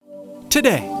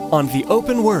Today on The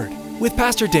Open Word with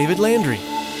Pastor David Landry.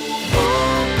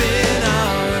 Open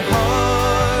our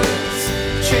hearts,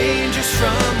 change us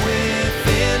from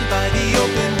within by the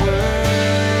open word.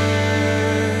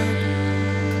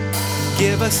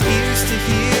 Give us ears to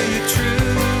hear your truth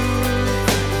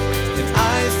and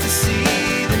eyes to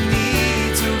see the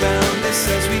needs around us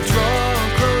as we draw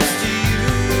close to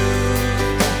you.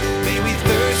 May we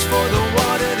thirst for the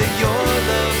water that your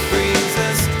love brings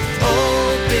us.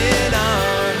 Open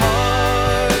our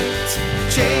hearts,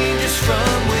 change us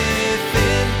from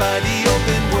within by the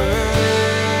open word.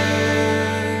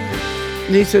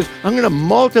 And he says, I'm going to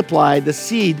multiply the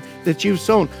seed that you've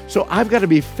sown. So I've got to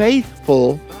be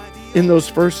faithful in those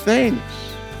first things.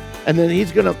 And then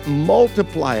he's going to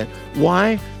multiply it.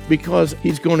 Why? Because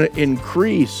he's going to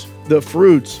increase the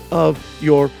fruits of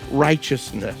your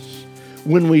righteousness.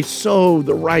 When we sow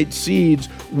the right seeds,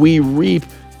 we reap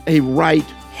a right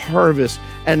harvest.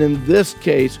 And in this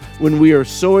case, when we are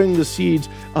sowing the seeds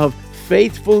of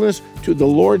faithfulness to the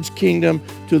Lord's kingdom,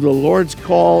 to the Lord's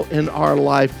call in our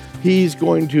life, he's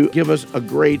going to give us a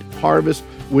great harvest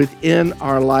within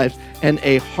our lives and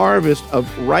a harvest of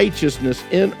righteousness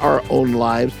in our own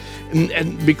lives.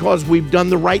 And because we've done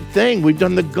the right thing, we've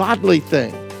done the godly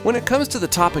thing. When it comes to the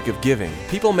topic of giving,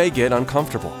 people may get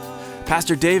uncomfortable.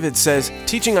 Pastor David says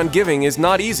teaching on giving is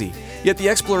not easy, yet the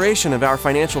exploration of our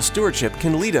financial stewardship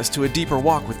can lead us to a deeper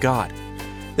walk with God.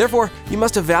 Therefore, you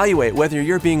must evaluate whether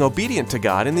you're being obedient to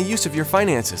God in the use of your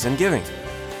finances and giving.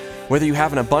 Whether you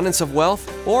have an abundance of wealth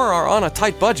or are on a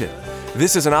tight budget,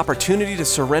 this is an opportunity to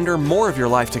surrender more of your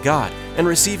life to God and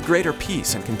receive greater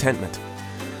peace and contentment.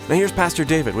 Now here's Pastor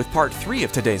David with part 3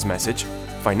 of today's message,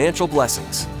 Financial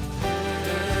Blessings.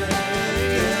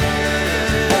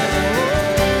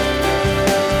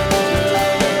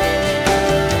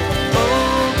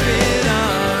 Open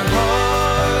our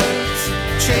hearts,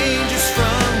 change us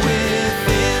from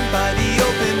within by the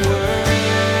open word.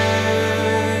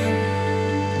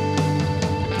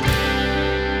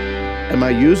 Am I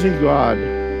using God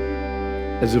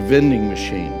as a vending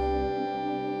machine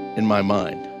in my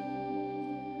mind?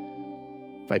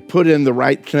 If I put in the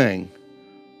right thing,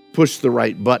 push the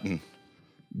right button,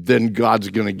 then God's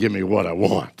going to give me what I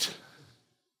want.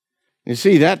 You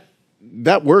see, that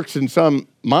works in some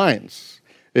minds.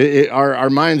 Our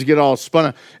minds get all spun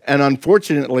up. And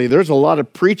unfortunately, there's a lot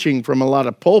of preaching from a lot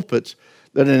of pulpits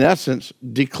that in essence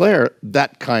declare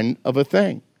that kind of a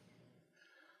thing.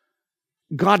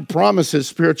 God promises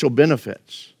spiritual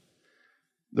benefits.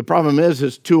 The problem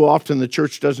is too often the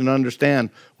church doesn't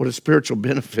understand what a spiritual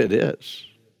benefit is.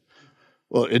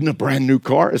 Well, isn't a brand new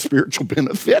car a spiritual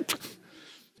benefit?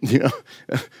 You know,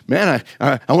 man,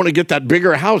 I want to get that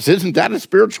bigger house. Isn't that a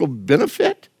spiritual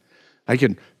benefit? I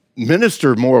can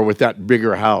minister more with that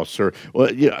bigger house. Or,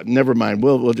 well, yeah, never mind.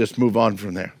 We'll just move on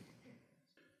from there.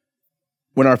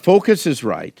 When our focus is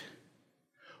right,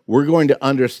 we're going to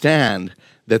understand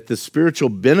that the spiritual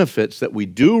benefits that we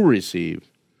do receive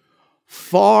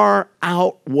far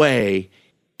outweigh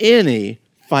any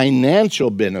financial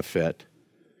benefit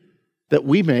that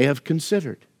we may have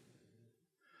considered.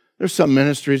 There's some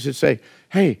ministries that say,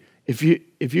 hey, if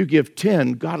you give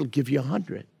 10, God will give you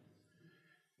 100.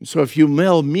 And so if you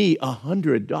mail me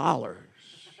 $100,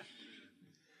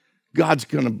 God's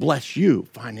going to bless you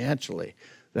financially,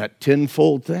 that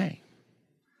tenfold thing.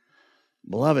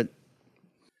 Beloved,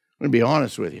 I'm going to be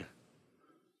honest with you.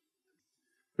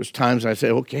 There's times I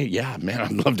say, okay, yeah, man,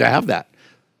 I'd love to have that.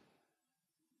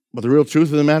 But the real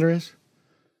truth of the matter is,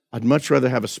 I'd much rather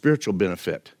have a spiritual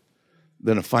benefit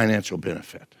than a financial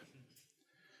benefit.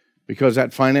 Because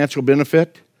that financial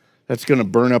benefit, that's going to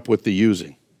burn up with the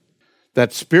using.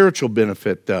 That spiritual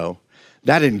benefit, though,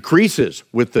 that increases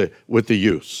with the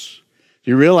use.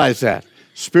 Do you realize that?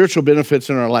 Spiritual benefits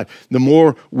in our life, the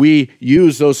more we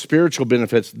use those spiritual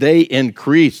benefits, they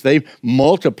increase, they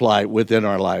multiply within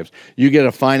our lives. You get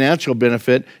a financial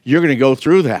benefit, you're going to go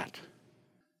through that.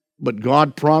 But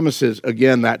God promises,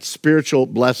 again, that spiritual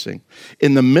blessing.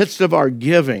 In the midst of our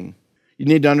giving, you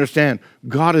need to understand,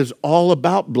 God is all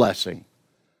about blessing.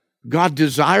 God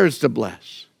desires to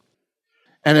bless.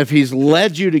 And if he's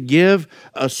led you to give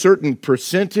a certain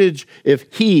percentage, if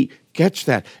he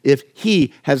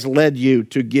has led you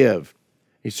to give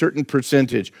a certain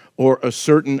percentage or a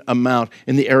certain amount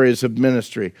in the areas of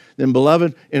ministry, then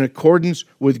beloved, in accordance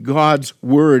with God's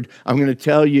word, I'm going to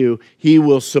tell you, he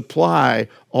will supply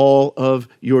all of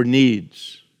your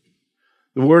needs.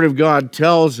 The word of God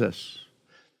tells us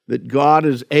that God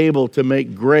is able to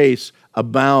make grace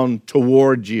abound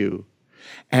toward you,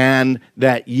 and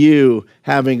that you,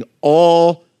 having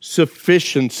all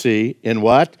sufficiency in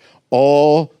what?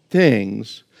 All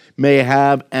things, may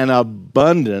have an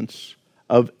abundance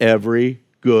of every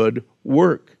good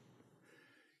work.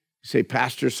 You say,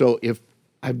 Pastor, so if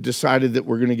I've decided that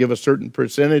we're going to give a certain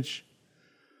percentage,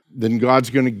 then God's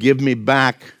going to give me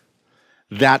back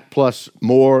that plus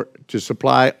more to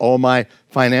supply all my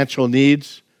financial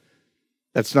needs?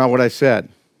 That's not what I said.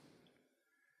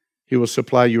 He will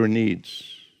supply your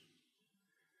needs.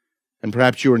 And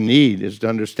perhaps your need is to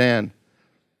understand,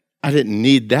 I didn't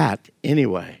need that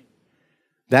anyway.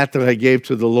 That I gave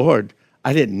to the Lord,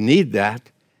 I didn't need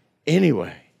that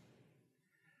anyway.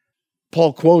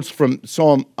 Paul quotes from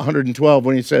Psalm 112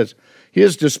 when he says, He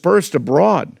is dispersed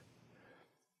abroad.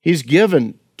 He's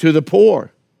given to the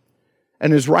poor,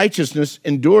 and His righteousness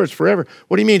endures forever.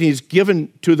 What do you mean He's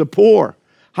given to the poor?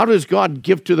 How does God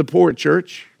give to the poor,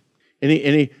 church?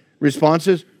 Any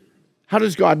responses? How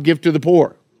does God give to the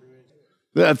poor?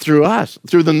 Through us,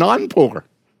 through the non-poor.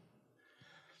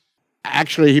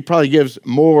 Actually, He probably gives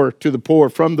more to the poor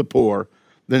from the poor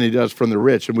than He does from the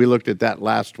rich, and we looked at that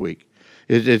last week.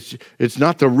 It's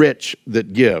not the rich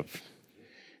that give.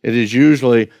 It is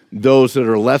usually those that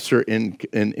are lesser in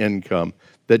income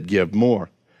that give more.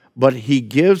 But He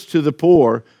gives to the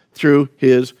poor through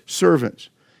His servants.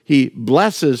 He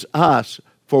blesses us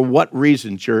for what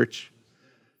reason, church?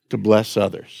 To bless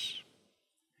others.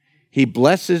 He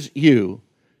blesses you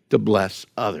to bless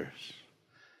others.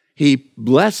 He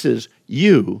blesses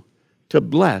you to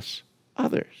bless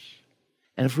others.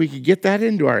 And if we could get that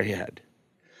into our head,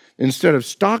 instead of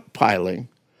stockpiling,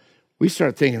 we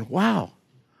start thinking, wow,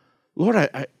 Lord,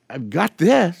 I've got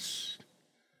this.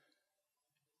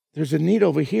 There's a need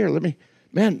over here.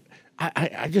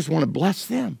 I just want to bless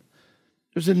them.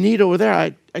 There's a need over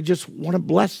there. I just want to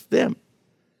bless them.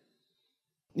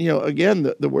 You know,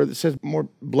 again, the word that says more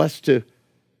blessed to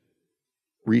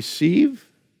receive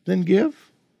than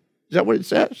give. Is that what it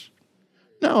says?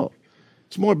 No.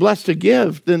 It's more blessed to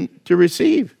give than to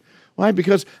receive. Why?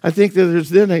 Because I think that there's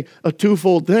then a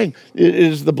twofold thing. It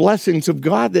is the blessings of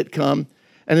God that come,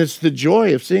 and it's the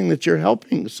joy of seeing that you're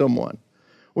helping someone.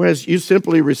 Whereas you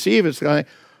simply receive, it's like,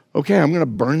 okay, I'm going to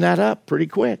burn that up pretty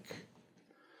quick.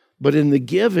 But in the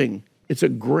giving, it's a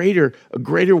greater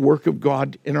work of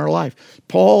God in our life.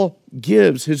 Paul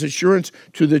gives his assurance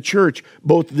to the church,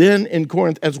 both then in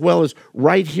Corinth as well as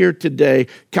right here today,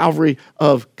 Calvary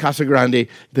of Casa Grande,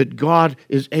 that God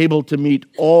is able to meet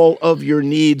all of your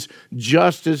needs,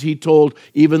 just as He told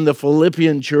even the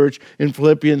Philippian church in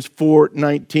Philippians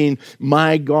 4:19,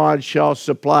 my God shall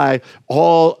supply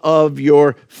all of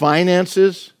your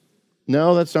finances.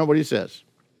 No, that's not what He says.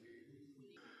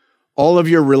 All of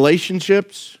your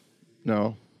relationships?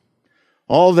 No.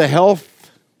 All the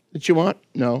health that you want?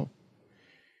 No.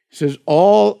 He says,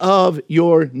 all of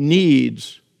your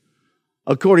needs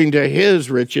according to His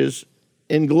riches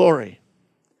in glory.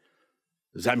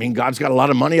 Does that mean God's got a lot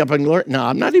of money up in glory? No,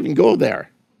 I'm not even going there.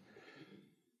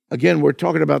 Again, we're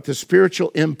talking about the spiritual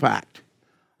impact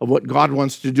of what God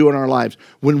wants to do in our lives.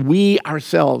 When we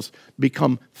ourselves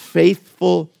become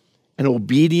faithful and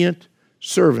obedient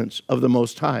servants of the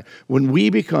Most High. When we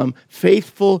become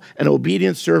faithful and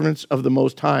obedient servants of the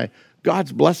Most High,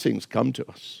 God's blessings come to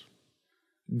us.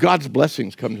 God's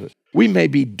blessings come to us. We may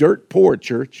be dirt poor,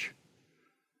 church,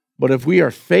 but if we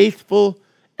are faithful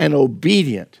and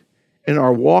obedient in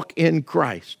our walk in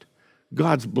Christ,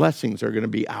 God's blessings are going to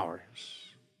be ours.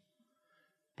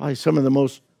 Probably some of the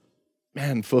most,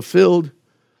 fulfilled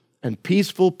and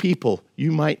peaceful people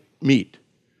you might meet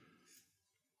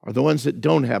are the ones that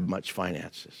don't have much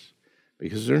finances,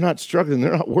 because they're not struggling.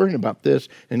 They're not worrying about this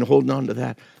and holding on to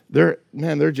that.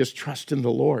 They're just trusting the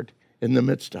Lord in the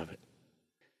midst of it.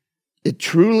 It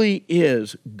truly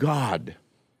is God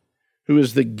who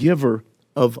is the giver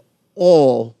of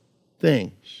all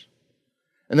things.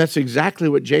 And that's exactly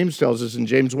what James tells us in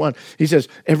James 1. He says,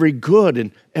 every good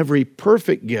and every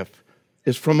perfect gift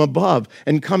is from above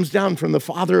and comes down from the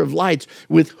Father of lights,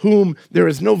 with whom there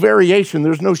is no variation,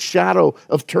 there's no shadow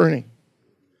of turning.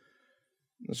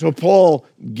 So Paul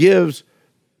gives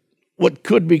what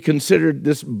could be considered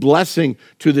this blessing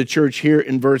to the church here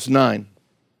in verse 9.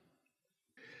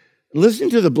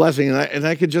 Listening to the blessing, and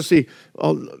I could just see,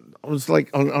 it was like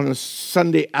on a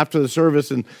Sunday after the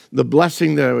service, and the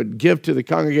blessing that I would give to the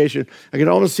congregation, I could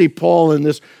almost see Paul in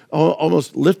this,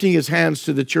 almost lifting his hands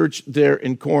to the church there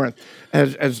in Corinth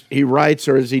as he writes,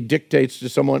 or as he dictates to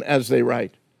someone as they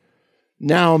write.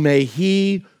 Now may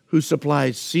He who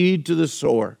supplies seed to the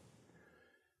sower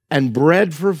and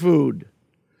bread for food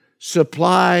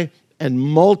supply and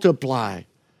multiply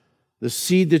the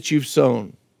seed that you've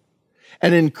sown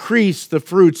and increase the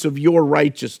fruits of your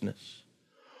righteousness,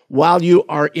 while you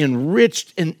are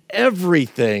enriched in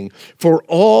everything for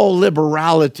all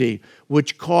liberality,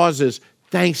 which causes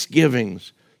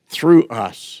thanksgivings through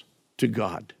us to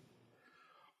God.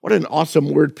 What an awesome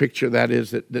word picture that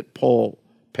is that Paul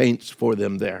paints for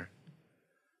them there.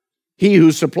 He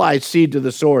who supplies seed to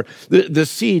the sower. The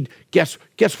seed, guess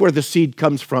where the seed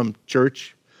comes from,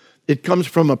 church? It comes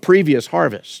from a previous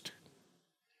harvest.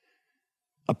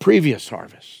 A previous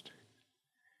harvest.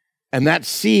 And that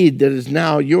seed that is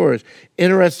now yours.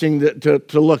 Interesting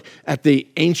to look at the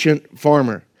ancient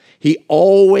farmer. He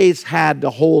always had to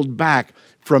hold back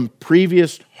from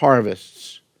previous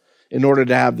harvests in order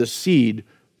to have the seed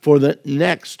for the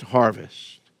next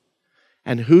harvest.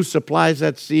 And who supplies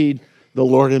that seed? The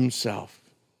Lord himself.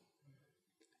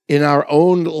 In our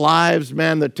own lives,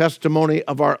 man, the testimony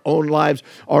of our own lives,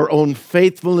 our own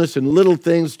faithfulness in little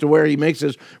things to where he makes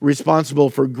us responsible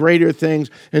for greater things.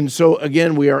 And so,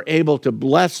 again, we are able to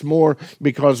bless more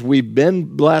because we've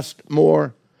been blessed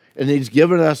more. And he's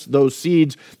given us those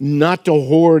seeds not to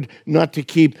hoard, not to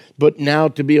keep, but now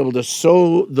to be able to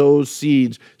sow those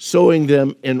seeds, sowing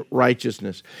them in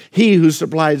righteousness. He who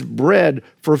supplies bread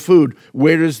for food.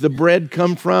 Where does the bread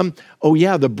come from? Oh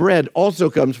yeah, the bread also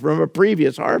comes from a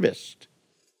previous harvest.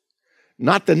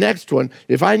 Not the next one.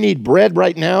 If I need bread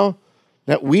right now,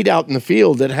 that wheat out in the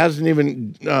field that hasn't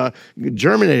even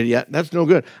germinated yet, that's no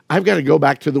good. I've got to go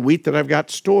back to the wheat that I've got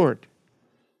stored.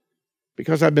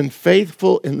 Because I've been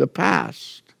faithful in the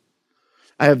past.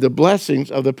 I have the blessings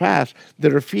of the past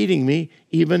that are feeding me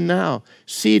even now.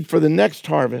 Seed for the next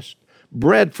harvest,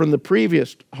 bread from the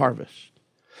previous harvest.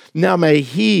 Now may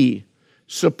he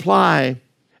supply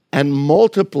and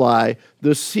multiply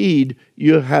the seed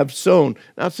you have sown.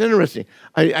 Now it's interesting.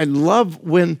 I love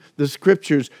when the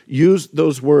scriptures use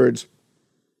those words,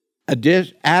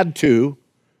 add to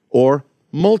or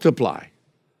multiply.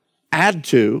 Add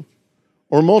to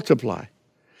or multiply.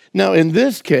 Now, in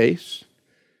this case,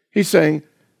 he's saying,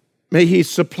 may he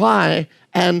supply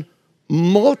and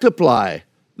multiply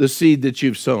the seed that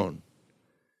you've sown.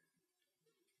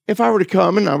 If I were to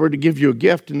come and I were to give you a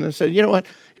gift and I said, you know what,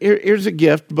 here's a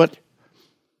gift, but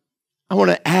I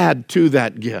want to add to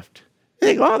that gift. You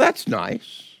think, oh, that's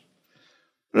nice.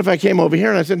 But if I came over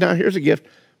here and I said, now here's a gift,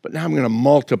 but now I'm going to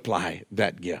multiply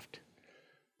that gift.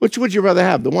 Which would you rather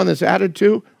have, the one that's added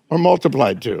to or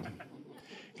multiplied to?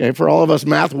 Okay, for all of us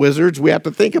math wizards, we have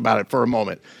to think about it for a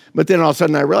moment. But then all of a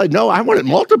sudden I realized, no, I want it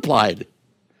multiplied.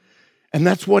 And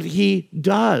that's what he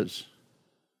does.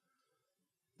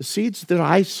 The seeds that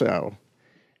I sow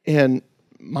in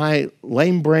my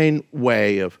lame brain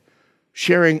way of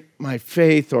sharing my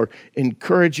faith or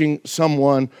encouraging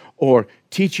someone or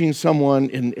teaching someone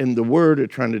in the word or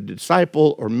trying to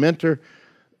disciple or mentor,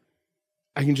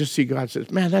 I can just see God says,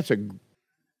 man, that's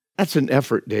an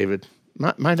effort, David.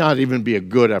 Might not even be a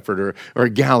good effort or a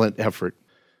gallant effort,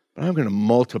 but I'm going to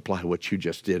multiply what you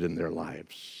just did in their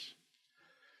lives.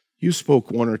 You spoke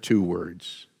one or two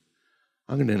words.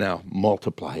 I'm going to now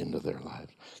multiply into their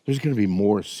lives. There's going to be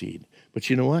more seed. But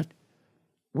you know what?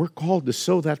 We're called to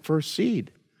sow that first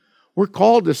seed. We're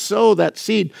called to sow that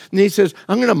seed. And he says,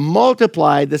 I'm going to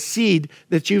multiply the seed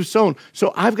that you've sown.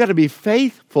 So I've got to be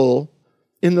faithful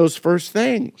in those first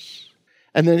things.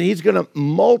 And then he's going to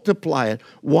multiply it.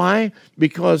 Why?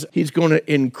 Because he's going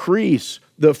to increase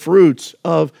the fruits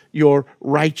of your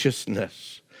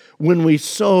righteousness. When we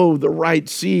sow the right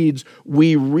seeds,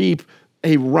 we reap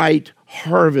a right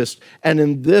harvest. And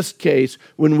in this case,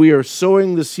 when we are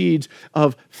sowing the seeds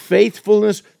of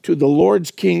faithfulness to the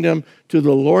Lord's kingdom, to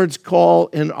the Lord's call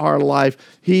in our life,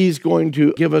 he's going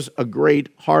to give us a great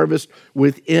harvest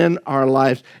within our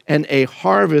lives and a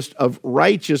harvest of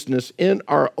righteousness in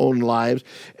our own lives.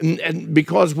 And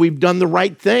because we've done the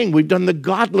right thing, we've done the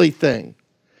godly thing.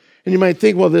 And you might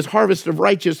think, well, this harvest of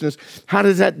righteousness, how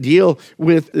does that deal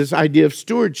with this idea of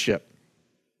stewardship?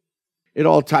 It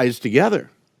all ties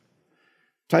together.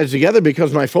 Ties together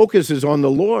because my focus is on the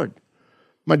Lord.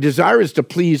 My desire is to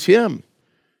please him.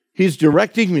 He's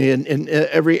directing me in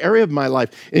every area of my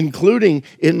life, including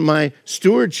in my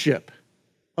stewardship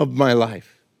of my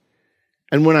life.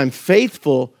 And when I'm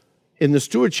faithful in the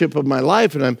stewardship of my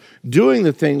life and I'm doing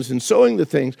the things and sowing the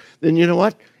things, then you know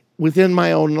what? Within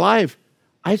my own life,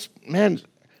 I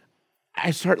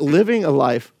start living a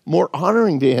life more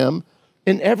honoring to him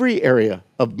in every area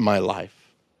of my life.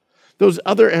 Those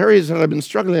other areas that I've been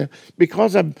struggling with,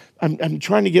 because I'm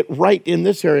trying to get right in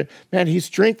this area, man, he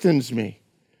strengthens me.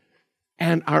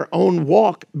 And our own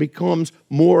walk becomes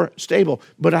more stable.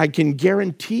 But I can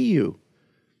guarantee you,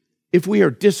 if we are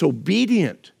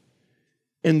disobedient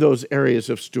in those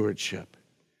areas of stewardship,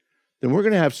 then we're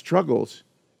going to have struggles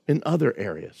in other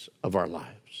areas of our lives.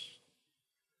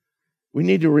 We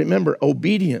need to remember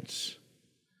obedience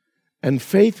and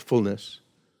faithfulness.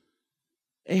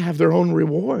 They have their own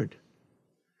reward.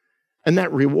 And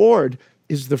that reward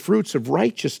is the fruits of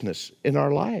righteousness in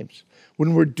our lives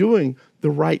when we're doing the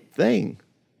right thing.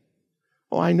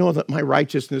 Oh, I know that my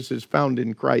righteousness is found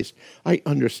in Christ. I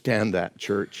understand that,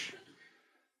 church.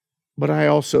 But I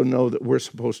also know that we're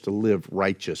supposed to live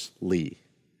righteously.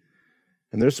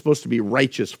 And there's supposed to be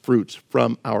righteous fruits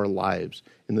from our lives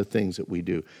in the things that we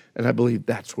do. And I believe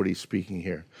that's what he's speaking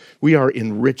here. We are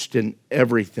enriched in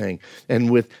everything. And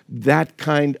with that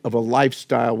kind of a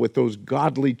lifestyle, with those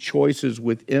godly choices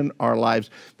within our lives,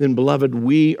 then, beloved,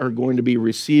 we are going to be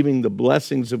receiving the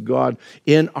blessings of God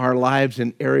in our lives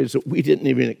in areas that we didn't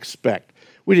even expect.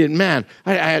 We didn't,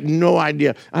 I had no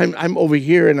idea. I'm over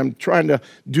here and I'm trying to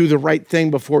do the right thing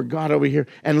before God over here.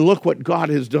 And look what God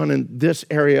has done in this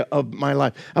area of my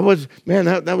life. That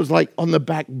was like on the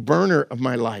back burner of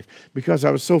my life because I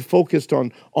was so focused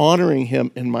on honoring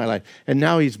him in my life. And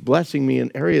now he's blessing me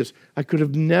in areas I could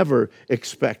have never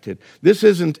expected. This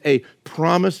isn't a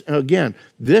promise. Again,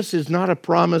 this is not a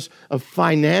promise of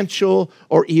financial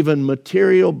or even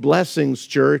material blessings,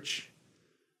 church.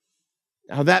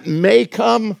 Now, that may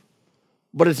come,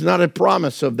 but it's not a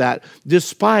promise of that,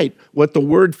 despite what the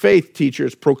word faith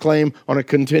teachers proclaim on a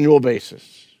continual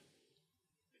basis.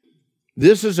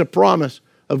 This is a promise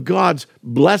of God's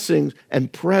blessings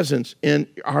and presence in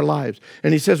our lives.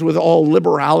 And he says with all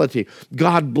liberality,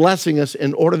 God blessing us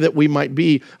in order that we might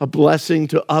be a blessing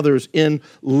to others in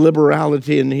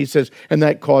liberality. And he says, and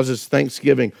that causes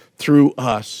thanksgiving through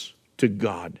us to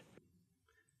God.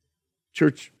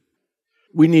 Church,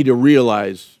 we need to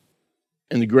realize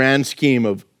in the grand scheme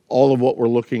of all of what we're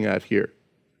looking at here,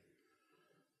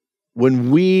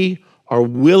 when we are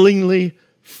willingly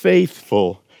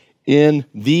faithful in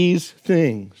these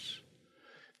things,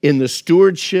 in the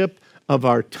stewardship of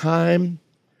our time,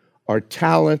 our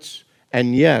talents,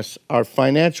 and yes, our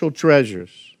financial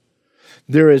treasures,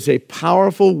 there is a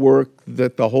powerful work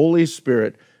that the Holy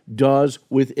Spirit does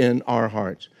within our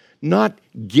hearts. Not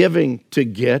giving to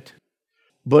get,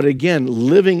 but again,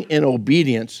 living in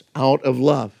obedience out of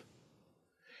love.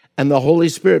 And the Holy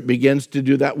Spirit begins to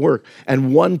do that work.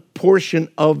 And one portion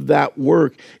of that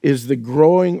work is the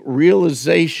growing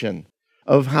realization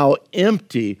of how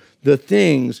empty the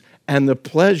things and the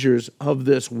pleasures of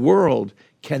this world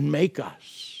can make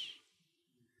us.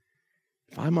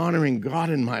 If I'm honoring God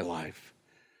in my life,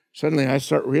 suddenly I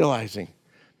start realizing,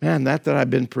 that I've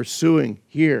been pursuing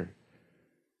here,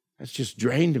 that's just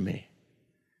drained me.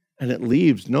 And it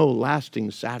leaves no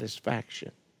lasting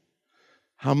satisfaction.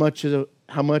 How much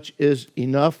is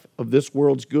enough of this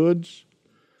world's goods?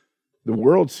 The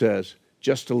world says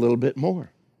just a little bit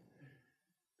more.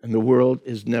 And the world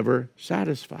is never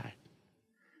satisfied.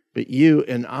 But you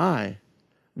and I,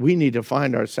 we need to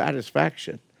find our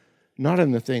satisfaction, not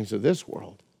in the things of this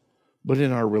world, but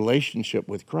in our relationship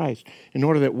with Christ, in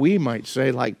order that we might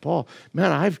say, like Paul,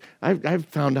 I've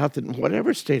found out that in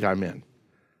whatever state I'm in,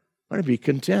 I want to be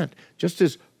content, just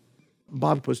as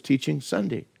Bob was teaching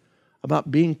Sunday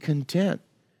about being content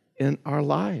in our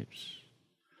lives.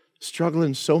 Struggle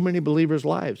in so many believers'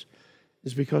 lives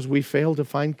is because we fail to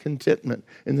find contentment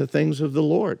in the things of the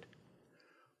Lord.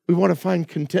 We want to find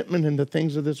contentment in the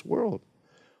things of this world.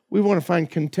 We want to find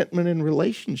contentment in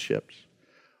relationships.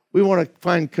 We want to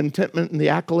find contentment in the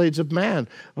accolades of man.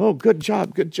 Oh, good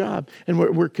job. And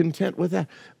we're content with that.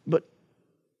 But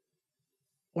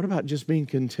what about just being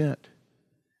content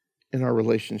in our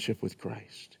relationship with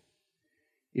Christ?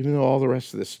 Even though all the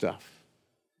rest of this stuff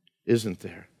isn't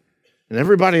there. And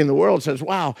everybody in the world says,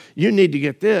 wow, you need to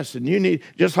get this. And you need,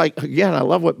 just like, again, I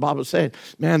love what Bob was saying.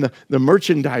 The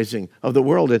merchandising of the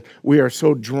world, and we are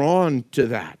so drawn to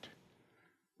that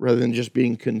rather than just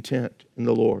being content in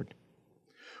the Lord.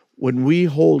 When we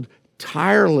hold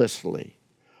tirelessly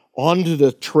onto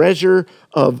the treasure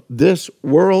of this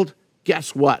world,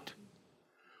 guess what?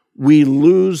 We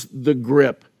lose the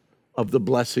grip of the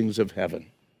blessings of heaven.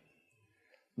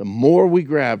 The more we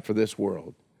grab for this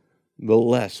world, the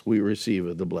less we receive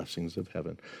of the blessings of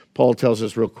heaven. Paul tells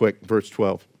us real quick, verse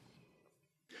 12.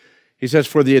 He says,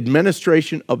 for the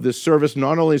administration of this service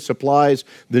not only supplies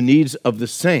the needs of the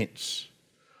saints,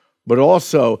 but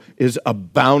also is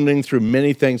abounding through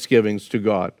many thanksgivings to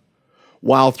God.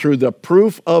 While through the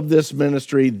proof of this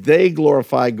ministry, they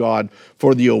glorify God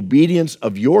for the obedience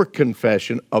of your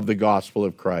confession of the gospel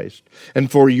of Christ,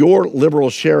 and for your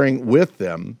liberal sharing with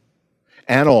them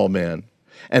and all men,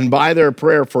 and by their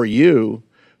prayer for you,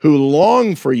 who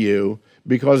long for you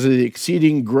because of the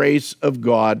exceeding grace of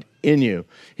God in you.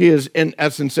 He is, in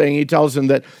essence, saying, he tells them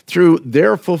that through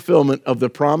their fulfillment of the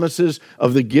promises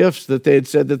of the gifts that they had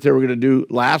said that they were going to do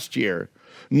last year,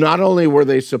 not only were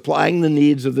they supplying the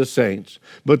needs of the saints,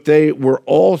 but they were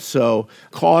also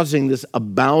causing this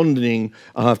abounding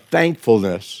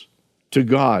thankfulness to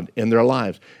God in their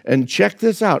lives. And check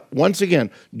this out, once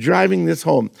again, driving this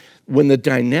home, when the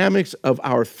dynamics of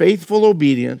our faithful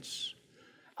obedience,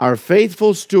 our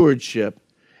faithful stewardship,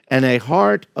 and a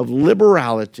heart of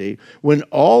liberality, when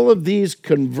all of these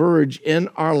converge in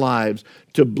our lives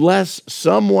to bless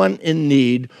someone in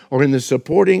need or in the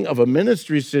supporting of a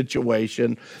ministry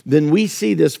situation, then we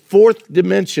see this fourth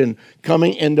dimension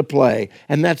coming into play,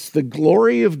 and that's the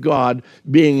glory of God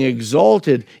being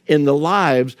exalted in the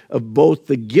lives of both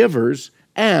the givers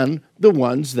and the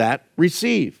ones that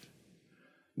receive.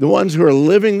 The ones who are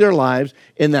living their lives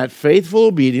in that faithful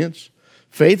obedience,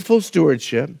 faithful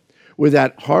stewardship, with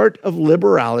that heart of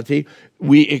liberality,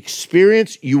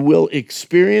 you will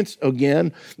experience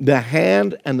again the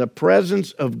hand and the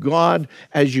presence of God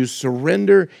as you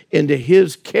surrender into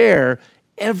His care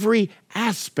every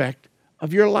aspect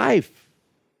of your life,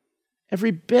 every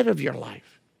bit of your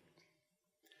life.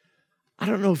 I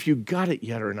don't know if you got it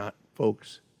yet or not,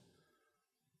 folks,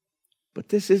 but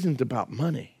this isn't about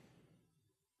money.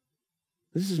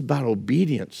 This is about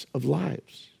obedience of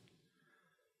lives.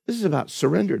 This is about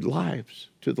surrendered lives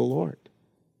to the Lord.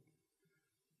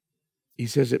 He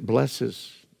says it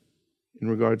blesses, in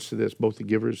regards to this, both the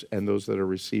givers and those that are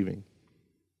receiving.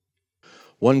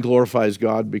 One glorifies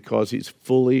God because he's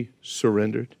fully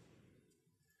surrendered.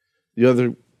 The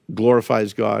other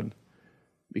glorifies God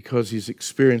because he's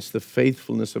experienced the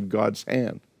faithfulness of God's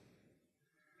hand.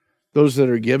 Those that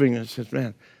are giving us says,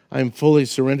 man, I'm fully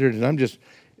surrendered and I'm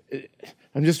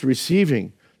just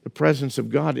receiving the presence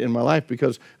of God in my life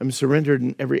because I'm surrendered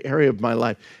in every area of my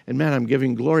life. And man, I'm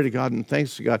giving glory to God and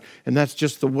thanks to God. And that's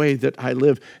just the way that I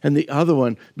live. And the other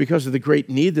one, because of the great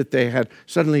need that they had,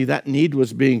 suddenly that need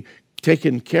was being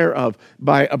taken care of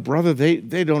by a brother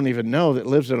they don't even know that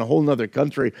lives in a whole other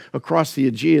country across the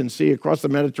Aegean Sea, across the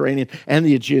Mediterranean and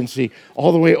the Aegean Sea,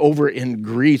 all the way over in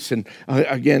Greece. And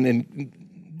and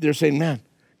they're saying, man,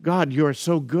 God, you are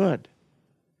so good.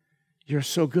 You're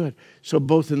so good. So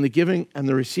both in the giving and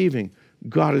the receiving,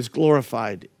 God is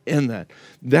glorified in that.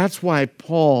 That's why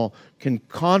Paul can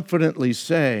confidently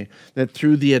say that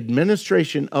through the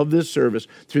administration of this service,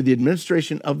 through the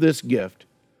administration of this gift,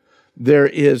 there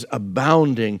is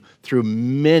abounding through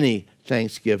many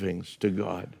thanksgivings to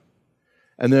God.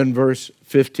 And then verse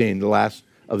 15, the last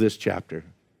of this chapter.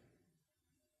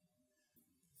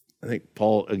 I think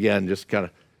Paul, again, just kind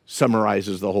of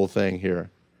summarizes the whole thing here.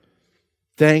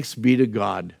 Thanks be to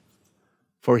God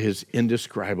for his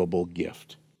indescribable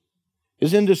gift.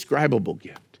 His indescribable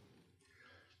gift.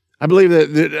 I believe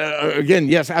that, again,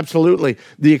 yes, absolutely,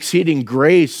 the exceeding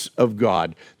grace of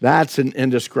God, that's an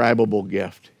indescribable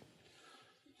gift.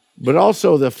 But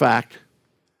also the fact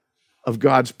of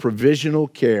God's provisional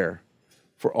care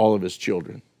for all of his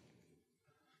children.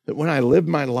 That when I live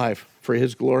my life for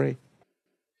his glory,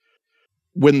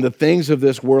 when the things of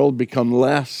this world become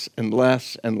less and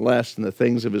less and less, and the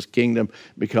things of his kingdom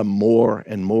become more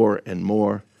and more and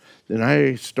more, then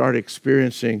I start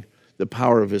experiencing the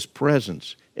power of his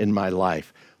presence in my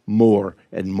life more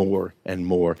and more and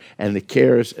more. And the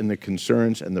cares and the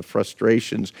concerns and the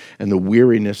frustrations and the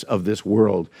weariness of this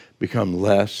world become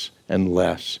less and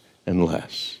less and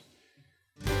less.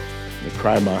 The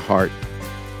cry of my heart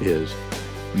is,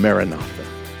 Maranatha,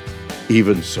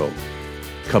 even so.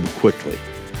 Come quickly,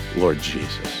 Lord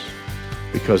Jesus,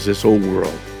 because this old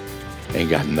world ain't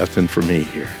got nothing for me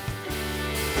here.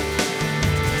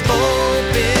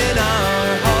 Open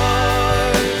our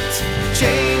hearts,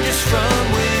 change us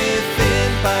from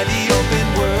within by the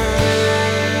open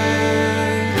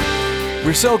word.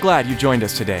 We're so glad you joined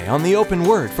us today on The Open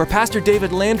Word for Pastor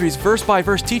David Landry's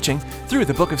verse-by-verse teaching through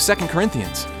the book of 2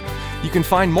 Corinthians. You can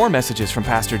find more messages from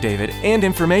Pastor David and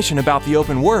information about the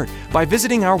Open Word by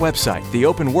visiting our website,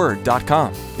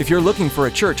 theopenword.com. If you're looking for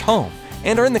a church home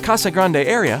and are in the Casa Grande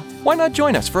area, why not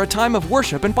join us for a time of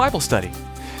worship and Bible study?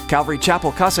 Calvary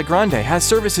Chapel Casa Grande has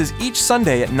services each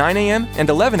Sunday at 9 a.m.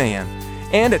 and 11 a.m.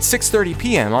 and at 6:30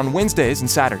 p.m. on Wednesdays and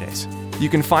Saturdays. You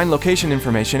can find location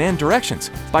information and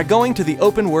directions by going to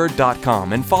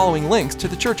theopenword.com and following links to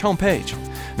the church homepage.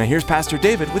 Now here's Pastor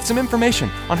David with some information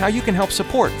on how you can help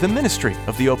support the ministry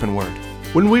of the Open Word.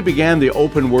 When we began the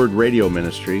Open Word radio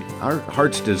ministry, our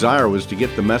heart's desire was to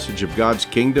get the message of God's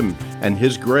kingdom and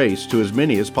His grace to as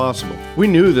many as possible. We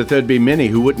knew that there'd be many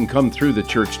who wouldn't come through the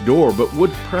church door, but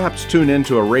would perhaps tune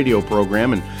into a radio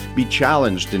program and be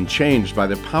challenged and changed by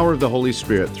the power of the Holy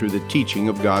Spirit through the teaching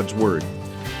of God's Word.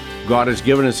 God has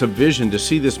given us a vision to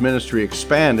see this ministry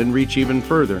expand and reach even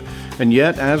further. And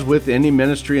yet, as with any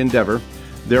ministry endeavor,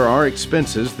 there are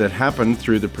expenses that happen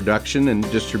through the production and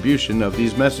distribution of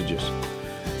these messages.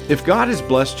 If God has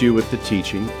blessed you with the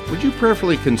teaching, would you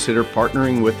prayerfully consider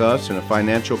partnering with us in a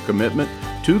financial commitment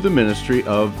to the ministry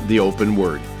of the Open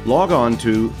Word? Log on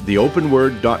to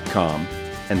theopenword.com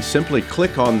and simply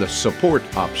click on the support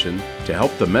option to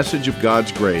help the message of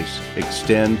God's grace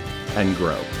extend and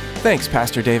grow. Thanks,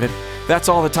 Pastor David. That's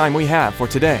all the time we have for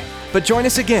today. But join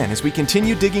us again as we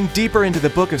continue digging deeper into the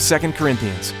book of 2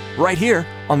 Corinthians, right here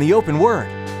on the Open Word.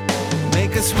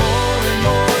 Make us more and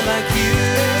more